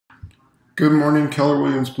Good morning, Keller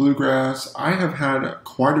Williams Bluegrass. I have had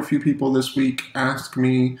quite a few people this week ask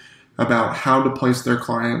me about how to place their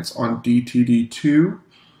clients on DTD2,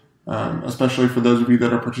 especially for those of you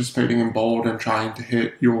that are participating in Bold and trying to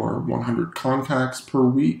hit your 100 contacts per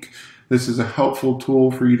week. This is a helpful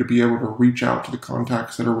tool for you to be able to reach out to the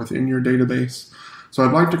contacts that are within your database. So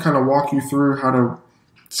I'd like to kind of walk you through how to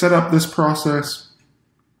set up this process,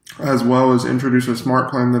 as well as introduce a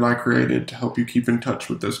smart plan that I created to help you keep in touch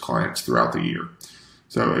with those clients throughout the year.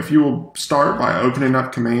 So if you will start by opening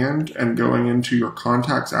up Command and going into your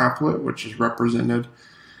Contacts applet, which is represented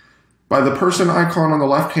by the person icon on the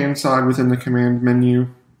left-hand side within the Command menu.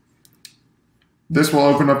 This will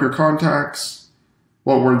open up your contacts.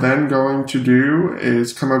 What we're then going to do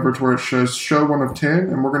is come over to where it shows Show 1 of 10,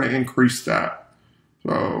 and we're going to increase that.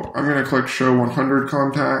 So I'm going to click Show 100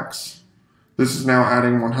 Contacts. This is now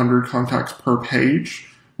adding 100 contacts per page,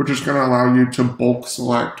 which is going to allow you to bulk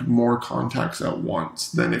select more contacts at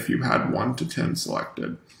once than if you had 1 to 10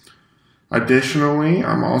 selected. Additionally,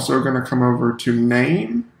 I'm also going to come over to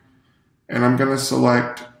Name, and I'm going to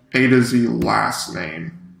select A to Z last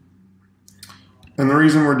name. And the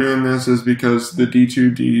reason we're doing this is because the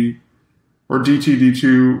D2D or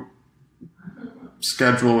DTD2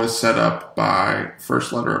 schedule is set up by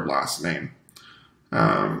first letter of last name.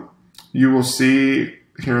 You will see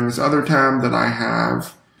here in this other tab that I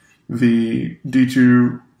have the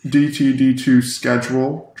DTD2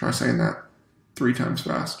 schedule. Try saying that 3 times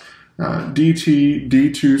fast.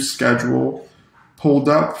 DTD2 schedule pulled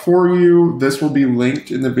up for you. This will be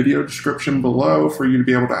linked in the video description below for you to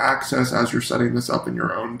be able to access as you're setting this up in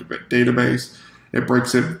your own database. It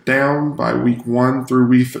breaks it down by week 1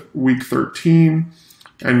 through week 13,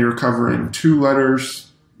 and you're covering 2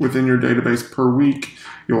 letters within your database per week.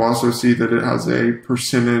 You'll also see that it has a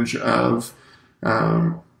percentage of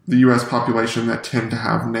the U.S. population that tend to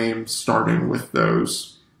have names starting with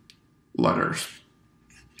those letters.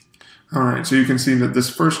 All right, so you can see that this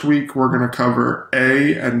first week we're going to cover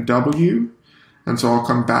A and W. And so I'll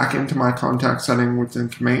come back into my contact setting within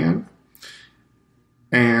Command.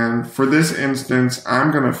 And for this instance,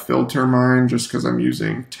 I'm going to filter mine just because I'm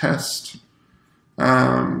using test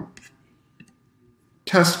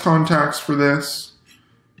contacts for this.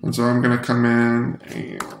 And so I'm going to come in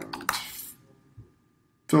and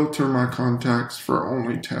filter my contacts for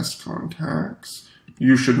only test contacts.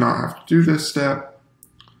 You should not have to do this step.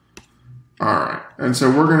 All right, and so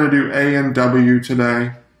we're going to do A and W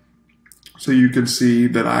today. So you can see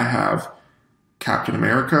that I have Captain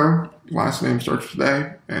America, last name starts with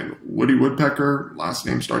A, and Woody Woodpecker, last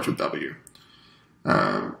name starts with W.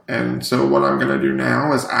 And so what I'm going to do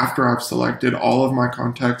now is, after I've selected all of my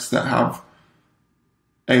contacts that have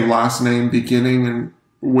a last name beginning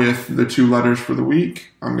with the 2 letters for the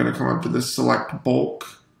week, I'm going to come up to this Select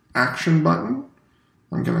Bulk action button.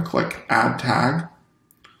 I'm going to click Add Tag.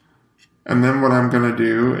 And then what I'm going to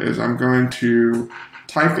do is I'm going to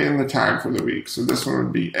type in the tag for the week. So this one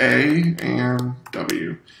would be A and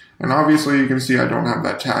W. And obviously you can see I don't have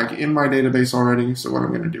that tag in my database already. So what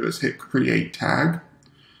I'm going to do is hit Create Tag.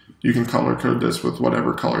 You can color code this with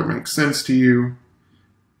whatever color makes sense to you.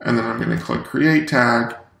 And then I'm going to click Create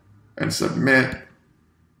Tag and Submit.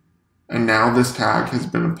 And now this tag has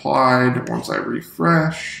been applied once I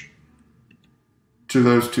refresh to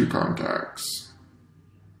those 2 contacts.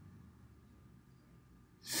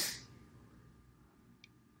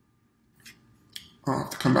 I'll have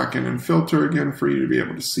to come back in and filter again for you to be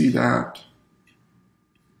able to see that.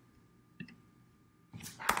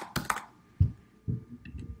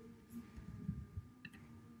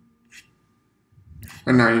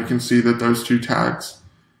 And now you can see that those 2 tags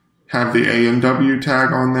have the A and W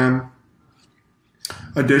tag on them.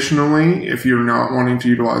 Additionally, if you're not wanting to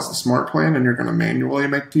utilize the smart plan and you're going to manually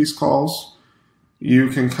make these calls, you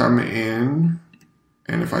can come in,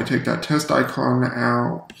 and if I take that test icon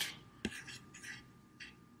out,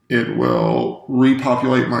 it will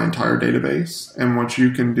repopulate my entire database. And what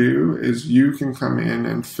you can do is you can come in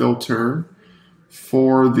and filter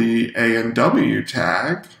for the A and W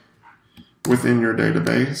tag within your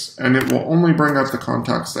database, and it will only bring up the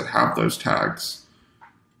contacts that have those tags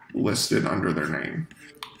listed under their name.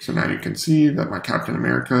 So now you can see that my Captain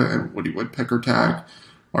America and Woody Woodpecker tag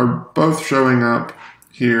are both showing up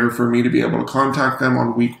here for me to be able to contact them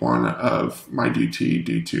on week 1 of my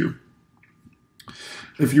DTD2.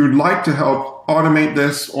 If you would like to help automate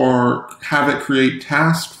this or have it create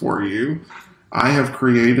tasks for you, I have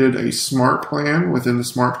created a smart plan within the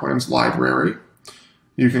Smart Plans library.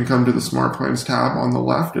 You can come to the Smart Plans tab on the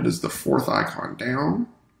left. It is the 4th icon down.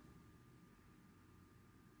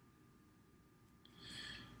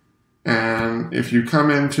 And if you come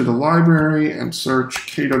into the library and search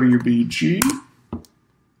KWBG,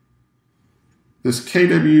 this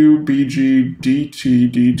KWBG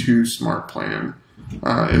DTD2 Smartplan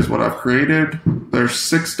is what I've created. There's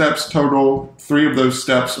 6 steps total. 3 of those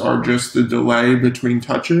steps are just the delay between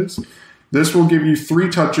touches. This will give you 3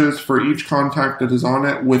 touches for each contact that is on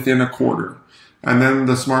it within a quarter. And then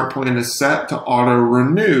the smart plan is set to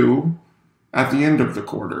auto-renew at the end of the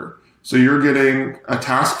quarter. So you're getting a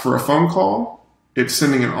task for a phone call, it's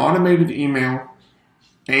sending an automated email,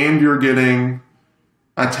 and you're getting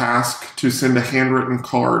a task to send a handwritten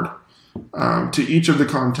card to each of the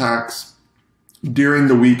contacts during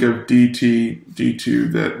the week of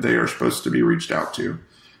DTD2 that they are supposed to be reached out to.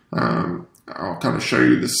 I'll kind of show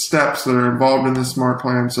you the steps that are involved in this smart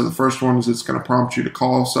plan. So the first one is it's going to prompt you to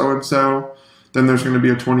call so-and-so. Then there's going to be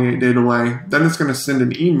a 28-day delay. Then it's going to send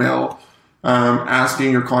an email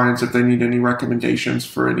asking your clients if they need any recommendations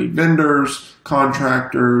for any vendors,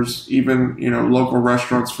 contractors, even local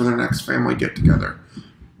restaurants for their next family get-together.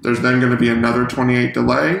 There's then going to be another 28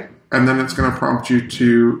 delay, and then it's going to prompt you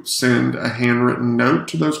to send a handwritten note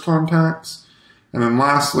to those contacts. And then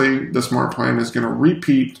lastly, the smart plan is going to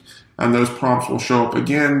repeat, and those prompts will show up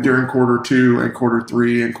again during quarter 2 and quarter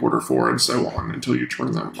 3 and quarter 4 and so on until you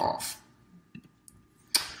turn them off.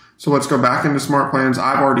 So let's go back into smart plans.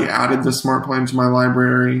 I've already added the smart plan to my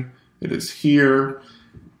library. It is here.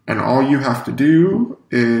 And all you have to do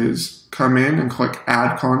is come in and click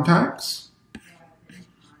Add Contacts.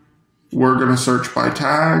 We're going to search by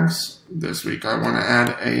tags. This week I want to add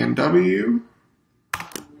A and W.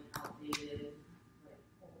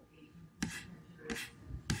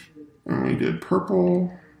 And we did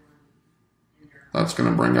purple. That's going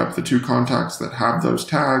to bring up the 2 contacts that have those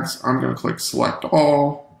tags. I'm going to click Select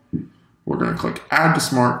All. We're going to click Add to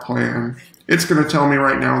Smart Plan. It's going to tell me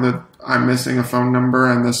right now that I'm missing a phone number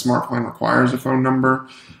and this smart plan requires a phone number.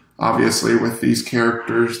 Obviously, with these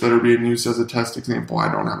characters that are being used as a test example,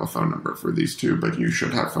 I don't have a phone number for these 2, but you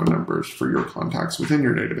should have phone numbers for your contacts within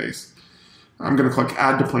your database. I'm going to click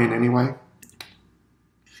Add to Plan anyway.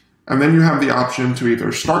 And then you have the option to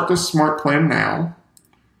either start this smart plan now.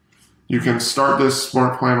 You can start this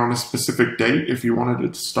smart plan on a specific date. If you wanted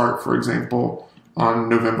it to start, for example, on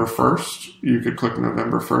November 1st, you could click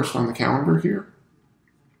November 1st on the calendar here.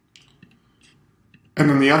 And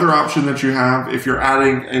then the other option that you have, if you're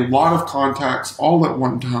adding a lot of contacts all at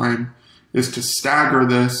one time, is to stagger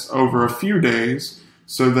this over a few days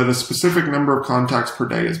so that a specific number of contacts per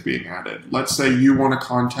day is being added. Let's say you want to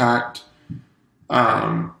contact,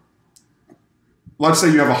 let's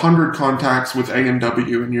say you have 100 contacts with A and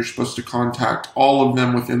W and you're supposed to contact all of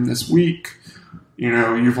them within this week. You're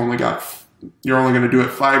only going to do it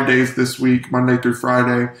 5 days this week, Monday through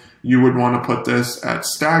Friday. You would want to put this at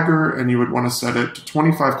stagger, and you would want to set it to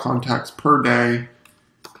 25 contacts per day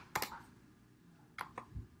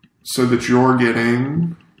so that you're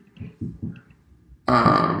getting,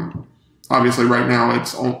 obviously right now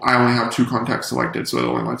I only have 2 contacts selected, so it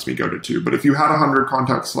only lets me go to 2. But if you had 100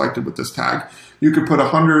 contacts selected with this tag, you could put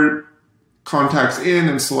 100 contacts in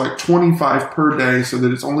and select 25 per day so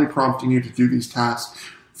that it's only prompting you to do these tasks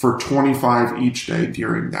for 25 each day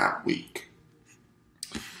during that week.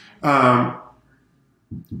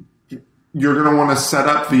 You're going to want to set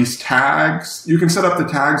up these tags. You can set up the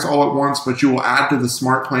tags all at once, but you will add to the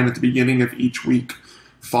smart plan at the beginning of each week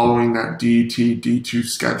following that DTD2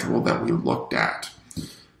 schedule that we looked at.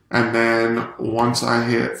 And then once I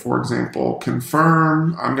hit, for example,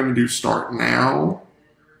 confirm, I'm going to do start now.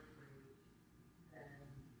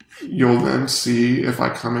 You'll then see if I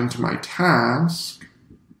come into my task,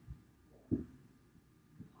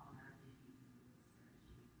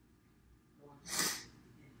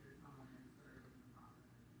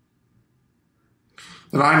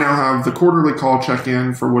 that I now have the quarterly call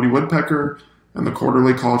check-in for Woody Woodpecker and the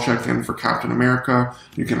quarterly call check-in for Captain America.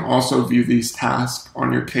 You can also view these tasks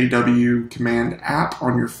on your KW Command app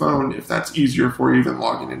on your phone if that's easier for you than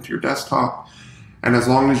logging into your desktop. And as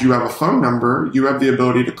long as you have a phone number, you have the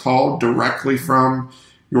ability to call directly from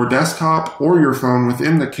your desktop or your phone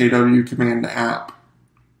within the KW Command app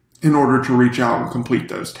in order to reach out and complete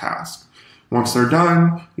those tasks. Once they're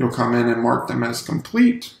done, you'll come in and mark them as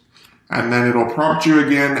complete. And then it'll prompt you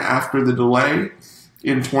again after the delay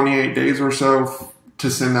in 28 days or so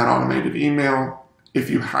to send that automated email. If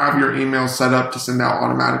you have your email set up to send out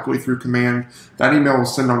automatically through command, that email will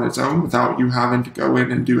send on its own without you having to go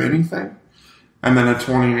in and do anything. And then a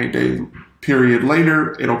 28-day period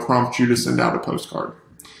later, it'll prompt you to send out a postcard.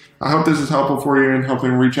 I hope this is helpful for you in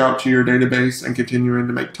helping reach out to your database and continuing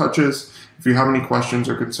to make touches. If you have any questions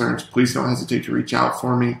or concerns, please don't hesitate to reach out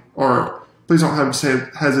for me or please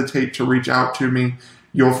don't hesitate to reach out to me.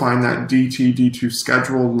 You'll find that DTD2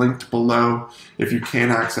 schedule linked below. If you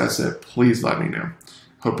can't access it, please let me know.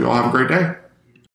 Hope you all have a great day.